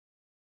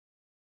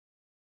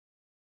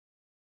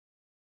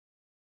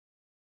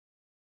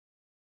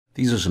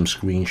These are some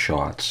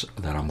screenshots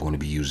that I'm going to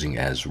be using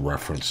as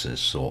references.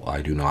 So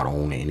I do not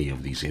own any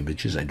of these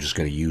images. I'm just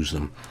going to use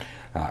them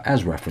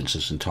as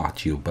references and talk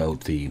to you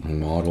about the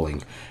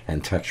modeling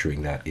and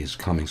texturing that is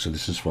coming. So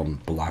this is from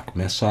Black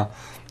Mesa.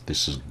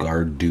 This is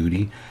Guard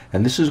Duty.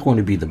 And this is going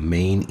to be the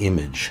main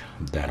image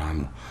that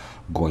I'm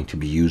going to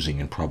be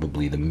using, and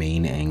probably the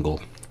main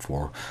angle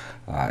for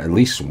at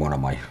least one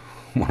of my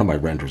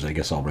renders. I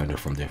guess I'll render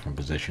from different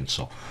positions.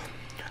 So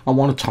I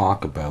want to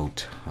talk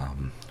about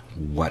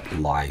what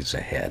lies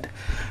ahead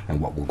and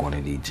what we're going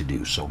to need to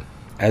do. So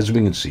as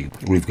we can see,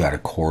 we've got a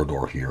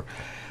corridor here.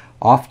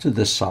 Off to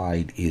the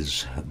side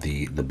is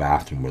the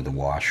bathroom or the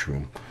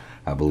washroom.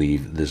 I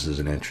believe this is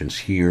an entrance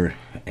here,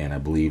 and I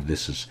believe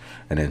this is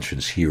an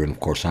entrance here. And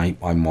of course I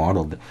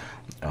modeled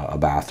a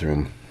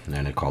bathroom,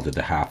 and I called it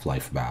the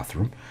Half-Life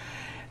bathroom.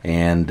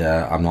 And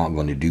I'm not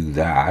going to do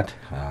that,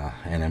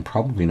 and I'm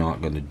probably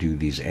not going to do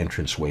these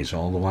entranceways,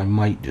 although I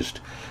might just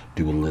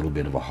do a little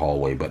bit of a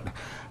hallway. But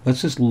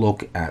let's just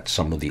look at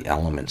some of the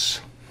elements.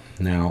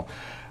 Now,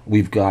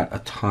 we've got a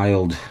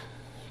tiled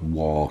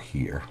wall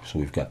here. So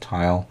we've got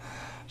tile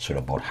sort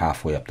of about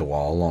halfway up the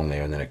wall along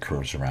there, and then it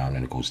curves around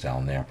and it goes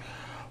down there.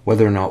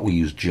 Whether or not we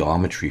use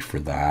geometry for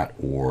that,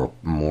 or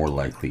more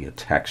likely a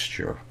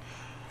texture.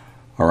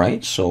 All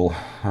right, so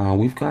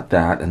we've got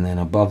that, and then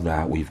above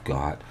that we've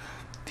got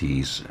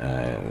these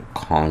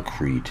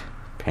concrete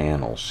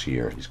panels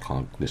here,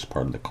 this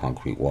part of the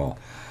concrete wall.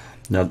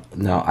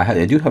 Now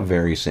I do have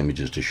various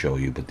images to show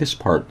you, but this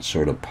part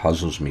sort of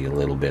puzzles me a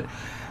little bit,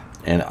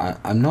 and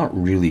I'm not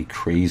really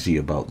crazy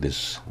about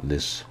this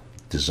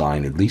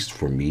design, at least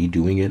for me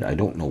doing it. I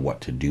don't know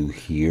what to do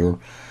here.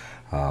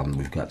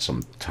 We've got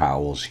some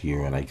towels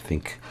here, and I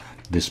think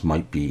this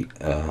might be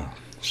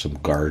some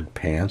guard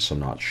pants. I'm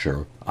not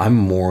sure. I'm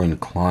more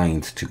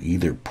inclined to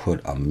either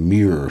put a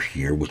mirror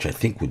here, which I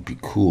think would be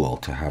cool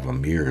to have a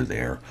mirror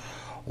there,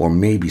 or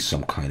maybe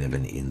some kind of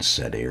an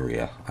inset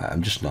area.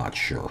 I'm just not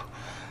sure.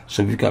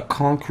 So we've got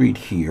concrete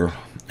here,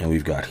 and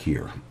we've got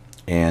here,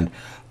 and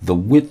the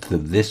width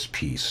of this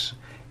piece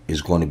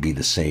is going to be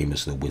the same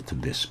as the width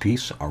of this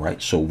piece. All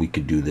right, so we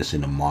could do this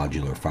in a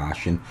modular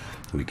fashion.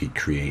 We could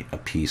create a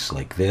piece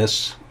like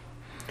this,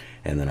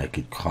 and then I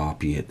could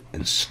copy it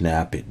and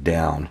snap it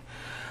down.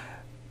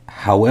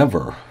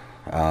 However,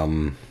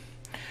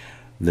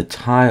 the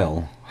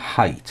tile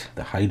height,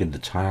 the height of the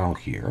tile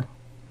here,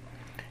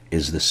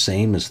 is the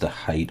same as the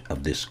height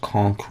of this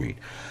concrete.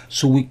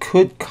 So we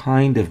could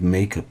kind of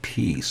make a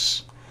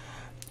piece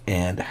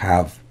and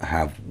have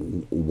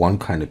one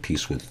kind of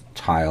piece with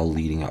tile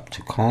leading up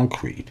to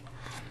concrete,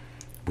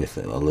 with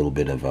a little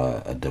bit of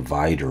a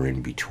divider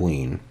in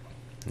between,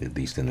 at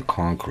least in the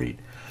concrete.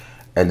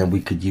 And then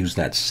we could use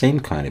that same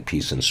kind of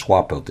piece and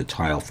swap out the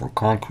tile for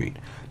concrete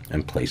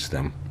and place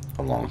them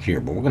along here.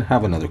 But we're going to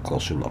have another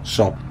closer look.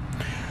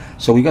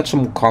 So we got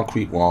some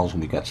concrete walls,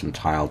 and we got some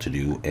tile to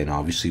do, and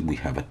obviously we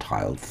have a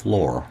tiled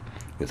floor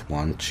with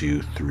 1,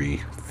 2, 3,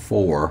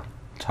 4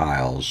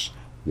 tiles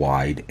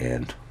wide,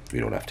 and we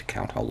don't have to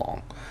count how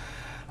long.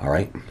 All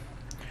right,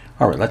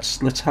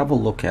 let's have a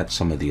look at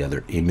some of the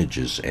other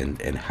images and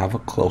have a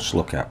close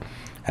look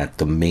at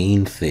the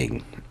main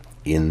thing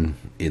in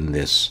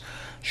this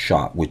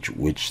shot,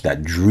 which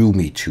that drew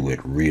me to it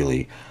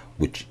really,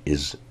 which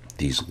is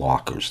these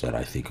lockers that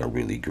I think are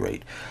really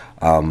great.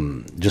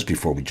 Just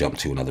before we jump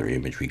to another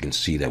image, we can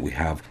see that we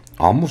have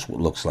almost what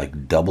looks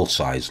like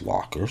double-sized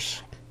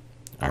lockers.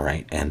 All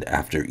right, and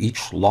after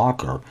each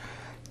locker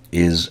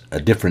is a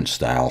different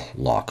style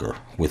locker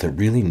with a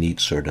really neat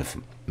sort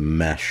of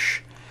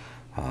mesh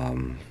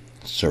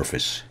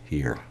surface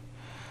here.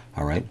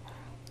 All right,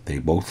 they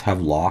both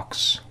have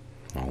locks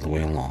all the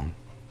way along,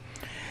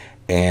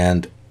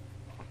 and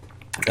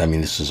I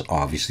mean, this is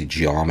obviously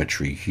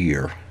geometry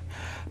here.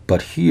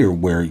 But here,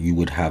 where you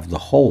would have the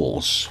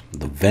holes,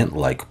 the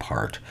vent-like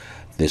part,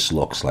 this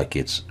looks like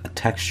it's a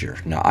texture.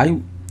 Now,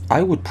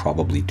 I would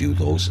probably do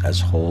those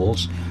as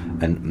holes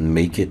and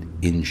make it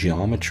in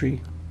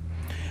geometry.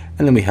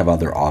 And then we have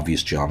other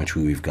obvious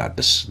geometry. We've got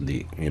the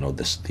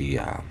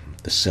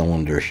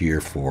cylinder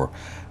here for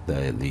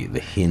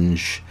the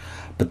hinge.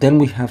 But then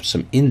we have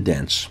some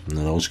indents, and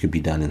those could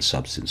be done in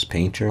Substance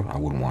Painter. I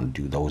wouldn't want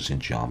to do those in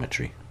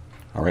geometry.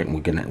 All right,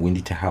 and we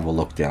need to have a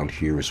look down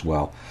here as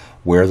well,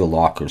 where the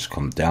lockers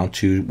come down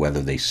to, whether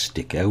they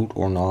stick out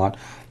or not.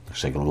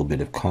 Looks like a little bit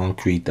of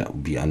concrete that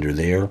would be under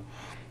there.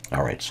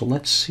 All right, so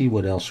let's see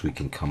what else we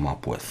can come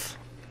up with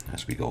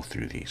as we go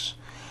through these.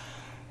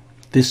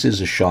 This is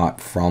a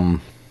shot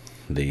from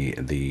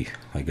the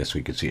I guess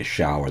we could see a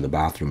shower, the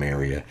bathroom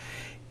area,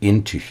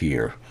 into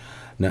here.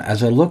 Now,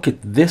 as I look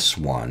at this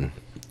one,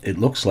 it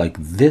looks like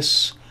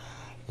this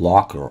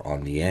locker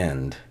on the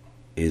end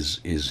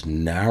is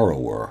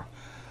narrower.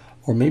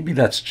 Or maybe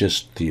that's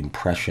just the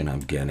impression I'm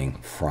getting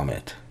from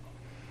it.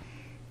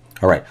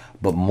 All right,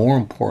 but more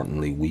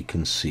importantly, we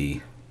can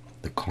see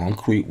the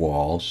concrete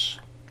walls,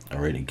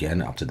 all right,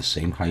 again, up to the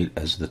same height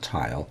as the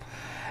tile.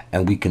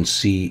 And we can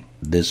see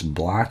this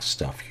black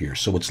stuff here.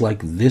 So it's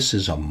like this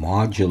is a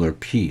modular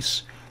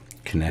piece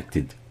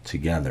connected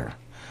together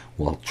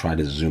We'll try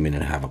to zoom in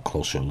and have a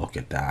closer look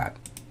at that.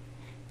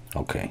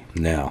 Okay,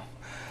 now,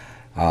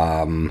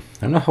 I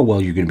don't know how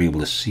well you're going to be able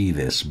to see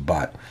this,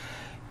 but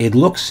it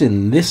looks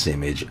in this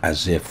image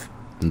as if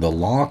the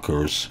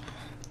lockers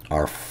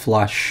are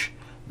flush,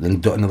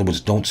 in other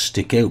words, don't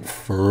stick out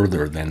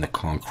further than the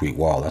concrete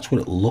wall. That's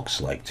what it looks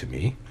like to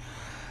me.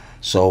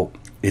 So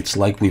it's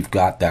like we've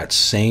got that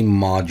same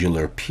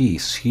modular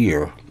piece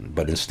here,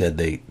 but instead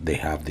they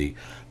have the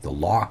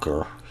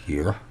locker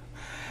here,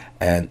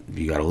 and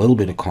you got a little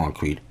bit of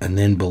concrete, and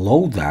then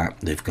below that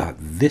they've got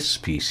this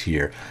piece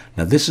here.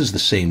 Now this is the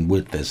same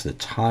width as the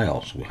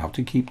tile, so we have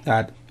to keep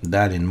that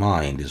in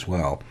mind as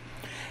well.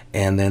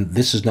 And then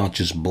this is not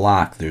just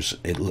black,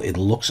 it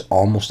looks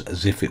almost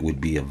as if it would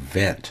be a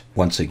vent.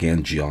 Once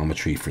again,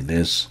 geometry for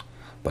this,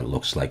 but it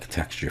looks like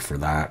texture for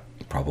that.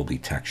 Probably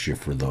texture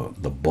for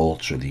the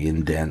bolts or the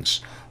indents.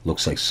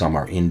 Looks like some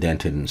are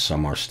indented and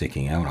some are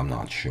sticking out, I'm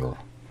not sure.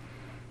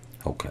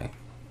 Okay.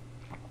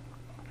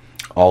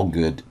 All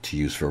good to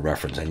use for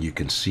reference, and you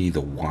can see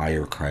the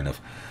wire kind of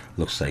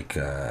looks like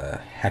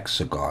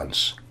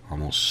hexagons,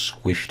 almost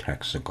squished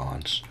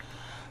hexagons,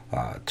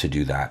 to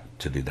do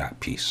that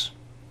piece.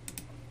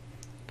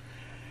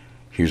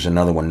 Here's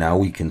another one. Now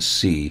we can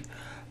see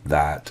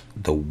that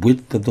the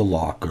width of the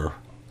locker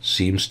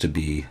seems to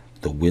be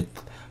the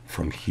width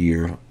from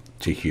here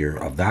to here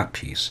of that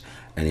piece,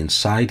 and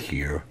inside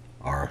here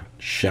are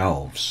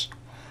shelves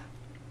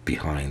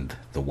behind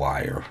the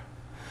wire.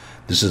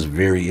 This is a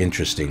very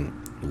interesting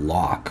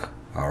lock.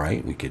 All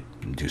right, we could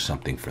do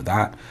something for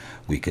that.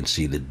 We can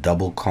see the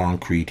double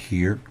concrete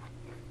here,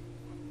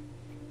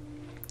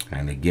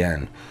 and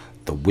again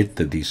the width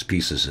of these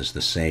pieces is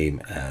the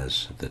same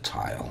as the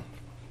tile.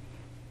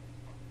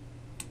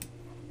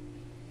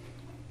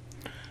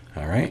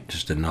 All right,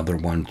 just another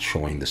one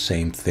showing the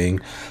same thing.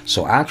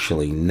 So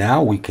actually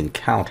now we can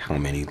count how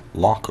many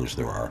lockers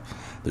there are.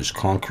 There's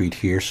concrete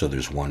here, so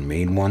there's one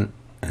main one,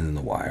 and then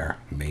the wire,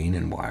 main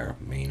and wire,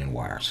 main and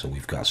wire. So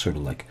we've got sort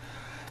of like,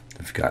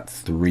 we've got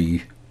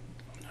three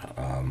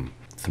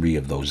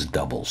of those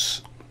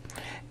doubles.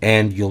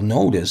 And you'll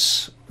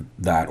notice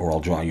that, or I'll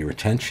draw your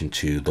attention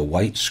to the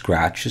white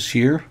scratches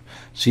here.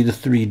 See the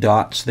 3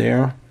 dots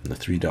there? The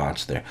 3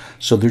 dots there.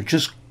 So they're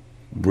just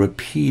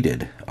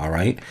repeated, all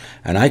right?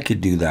 And I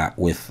could do that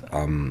with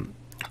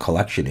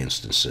collection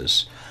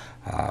instances,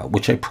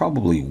 which I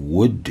probably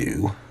would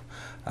do,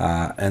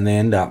 and they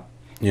end up,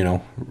 you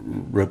know,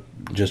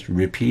 just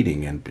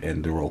repeating, and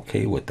they're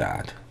okay with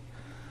that.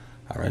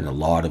 All right, a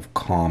lot of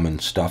common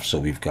stuff. So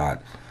we've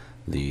got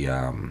the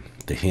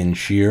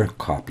hinge here,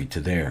 copy to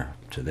there,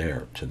 to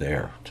there, to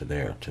there, to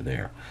there, to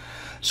there.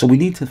 So we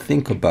need to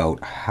think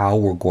about how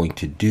we're going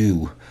to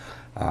do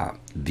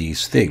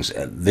these things.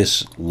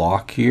 This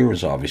lock here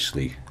is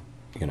obviously,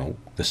 you know,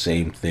 the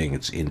same thing.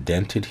 It's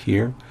indented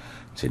here,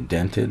 it's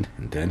indented,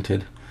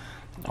 indented,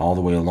 all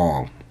the way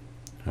along.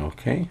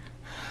 Okay,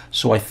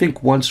 so I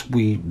think once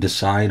we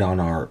decide on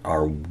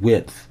our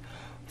width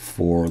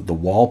for the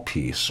wall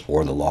piece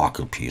or the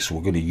locker piece,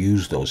 we're going to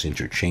use those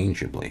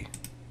interchangeably.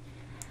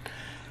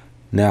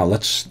 Now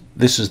this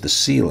is the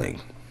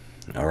ceiling,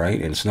 all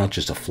right, and it's not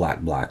just a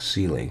flat black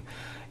ceiling.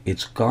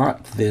 It's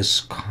got this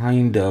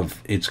kind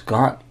of, it's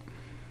got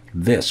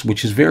this,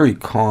 which is very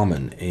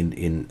common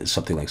in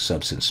something like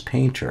Substance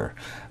Painter.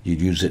 You'd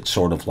use it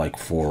sort of like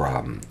for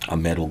a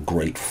metal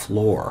grate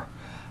floor,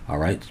 all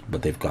right?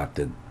 But they've got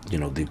the, you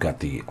know, they've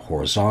got the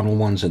horizontal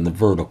ones and the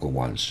vertical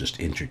ones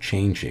just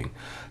interchanging.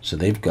 So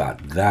they've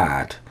got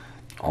that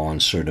on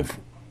sort of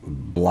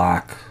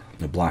black,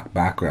 the black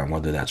background,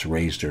 whether that's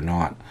raised or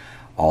not,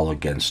 all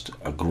against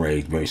a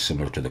gray, very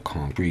similar to the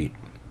concrete.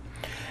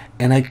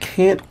 And I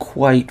can't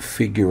quite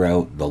figure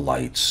out the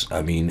lights.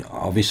 I mean,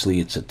 obviously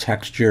it's a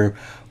texture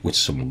with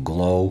some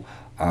glow.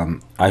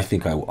 I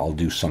think I'll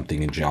do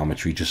something in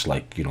geometry, just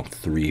like, you know,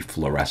 3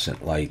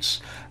 fluorescent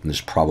lights, and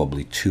there's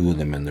probably 2 of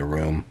them in the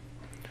room.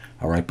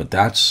 All right, but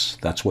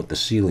that's what the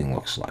ceiling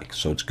looks like.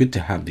 So it's good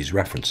to have these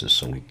references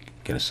so we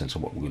get a sense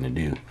of what we're going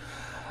to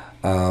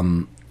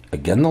do.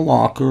 Again, the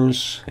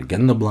lockers,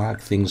 again the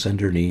black things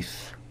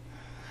underneath.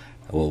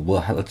 Well,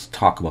 let's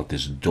talk about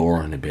this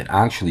door in a bit.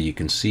 Actually, you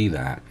can see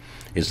that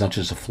it's not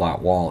just a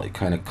flat wall. It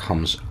kind of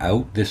comes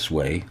out this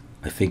way.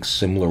 I think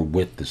similar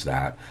width as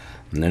that.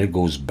 And then it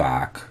goes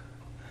back.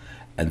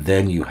 And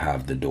then you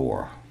have the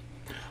door.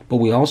 But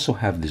we also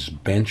have this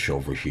bench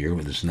over here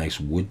with this nice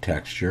wood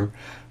texture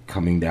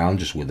coming down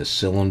just with a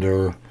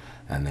cylinder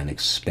and then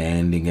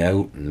expanding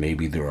out. And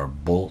maybe there are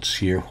bolts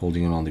here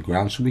holding it on the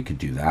ground. So we could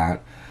do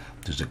that.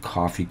 There's a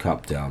coffee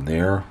cup down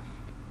there.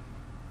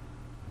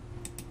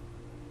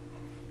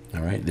 All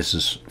right, this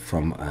is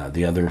from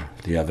the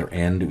other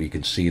end. We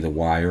can see the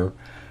wire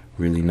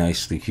really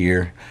nicely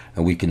here,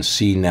 and we can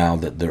see now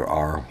that there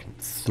are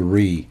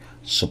 3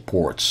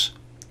 supports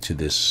to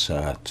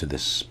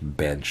this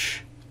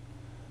bench.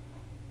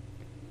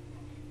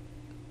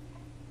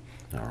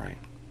 All right,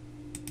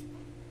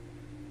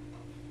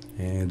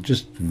 and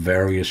just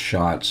various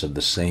shots of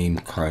the same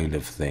kind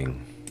of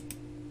thing.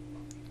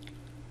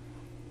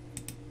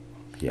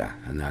 Yeah,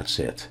 and that's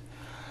it.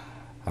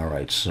 All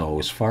right, so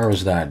as far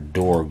as that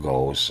door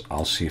goes,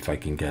 I'll see if I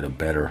can get a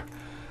better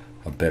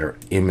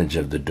image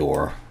of the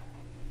door.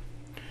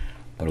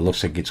 But it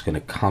looks like it's going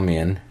to come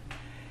in,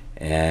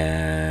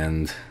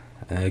 and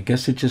I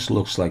guess it just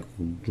looks like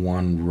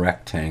one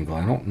rectangle.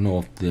 I don't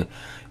know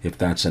if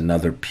that's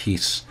another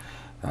piece,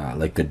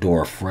 like the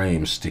door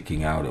frame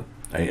sticking out.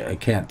 I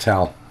can't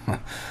tell.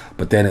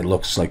 But then it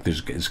looks like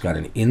it's got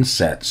an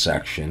inset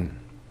section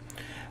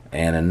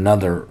and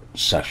another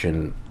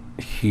section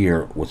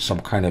here with some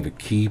kind of a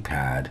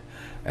keypad,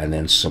 and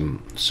then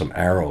some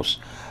arrows.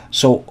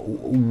 So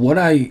what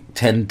I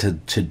tend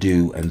to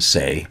do and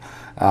say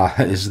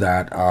is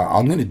that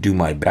I'm going to do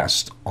my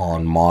best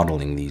on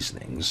modeling these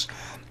things,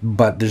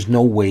 but there's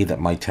no way that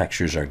my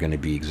textures are going to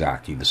be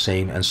exactly the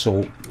same, and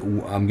so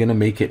I'm going to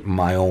make it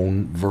my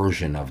own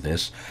version of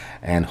this,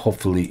 and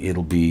hopefully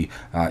it'll be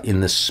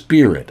in the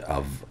spirit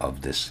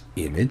of this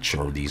image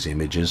or these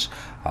images,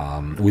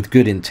 with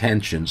good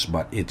intentions,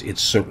 but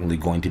it's certainly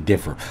going to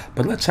differ.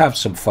 But let's have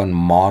some fun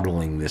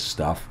modeling this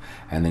stuff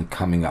and then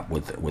coming up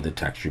with a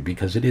texture,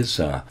 because it is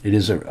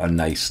a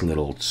nice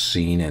little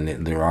scene,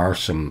 and there are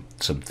some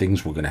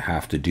things we're going to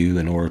have to do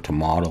in order to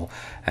model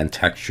and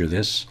texture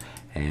this,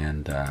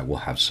 and we'll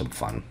have some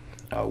fun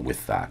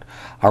with that.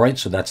 All right,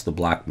 so that's the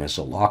Black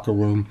Mesa Locker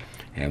Room,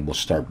 and we'll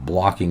start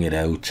blocking it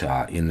out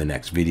in the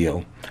next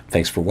video.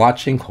 Thanks for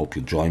watching. Hope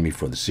you'll join me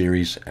for the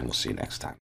series, and we'll see you next time.